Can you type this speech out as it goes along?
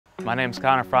My name is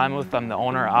Freimuth. I'm the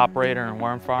owner, operator, and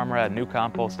worm farmer at New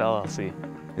Compost LLC.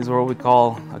 These are what we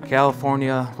call a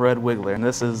California red wiggler, and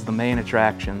this is the main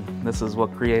attraction. This is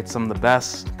what creates some of the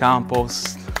best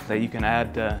compost that you can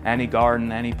add to any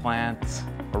garden, any plant.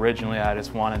 Originally, I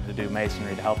just wanted to do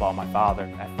masonry to help out my father.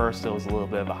 At first, it was a little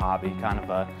bit of a hobby, kind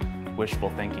of a wishful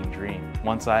thinking dream.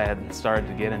 Once I had started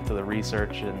to get into the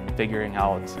research and figuring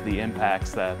out the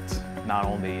impacts that not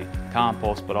only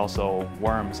compost but also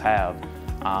worms have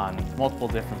on multiple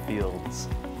different fields,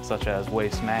 such as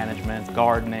waste management,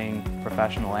 gardening,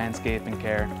 professional landscaping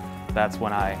care, that's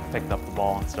when I picked up the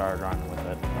ball and started running with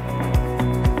it.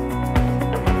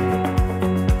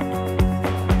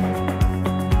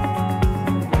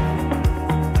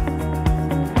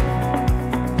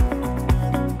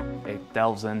 It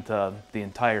delves into the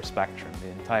entire spectrum, the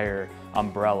entire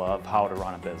umbrella of how to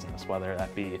run a business, whether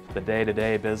that be the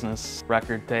day-to-day business,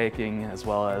 record-taking, as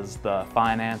well as the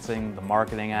financing, the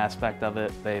marketing aspect of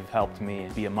it. They've helped me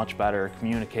be a much better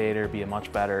communicator, be a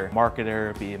much better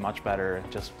marketer, be a much better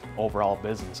just overall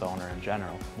business owner in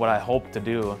general. What I hope to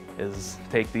do is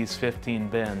take these 15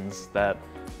 bins that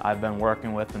I've been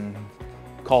working with and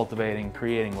cultivating,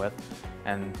 creating with,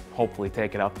 and hopefully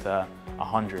take it up to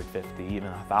 150,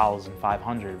 even 1,000,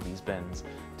 500 of these bins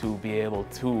to be able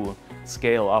to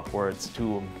scale upwards,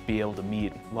 to be able to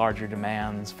meet larger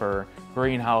demands for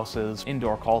greenhouses,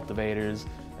 indoor cultivators,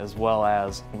 as well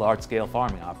as large-scale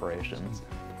farming operations.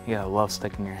 You gotta love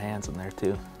sticking your hands in there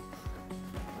too.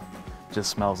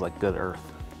 Just smells like good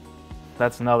earth.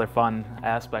 That's another fun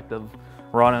aspect of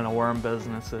running a worm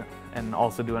business and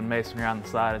also doing masonry on the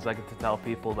side, is I get to tell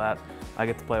people that I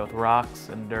get to play with rocks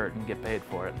and dirt and get paid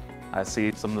for it. I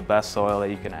see some of the best soil that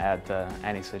you can add to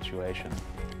any situation.